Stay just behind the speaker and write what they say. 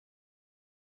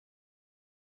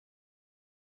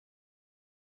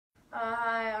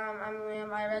Hi, I'm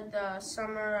Liam. I read The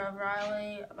Summer of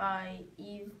Riley by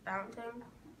Eve Bounting.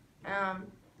 Um,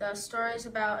 the story is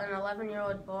about an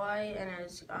 11-year-old boy and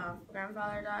his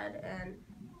grandfather died, and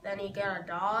then he got a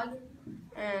dog,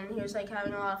 and he was like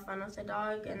having a lot of fun with the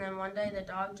dog, and then one day the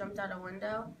dog jumped out a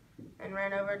window and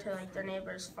ran over to like their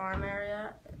neighbor's farm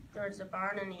area towards the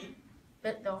barn, and he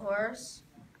bit the horse,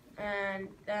 and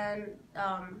then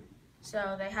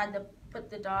so they had to put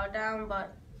the dog down,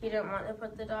 but he didn't want to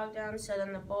put the dog down, so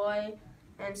then the boy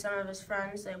and some of his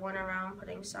friends, they went around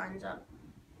putting signs up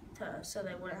so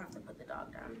they wouldn't have to put the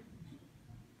dog down.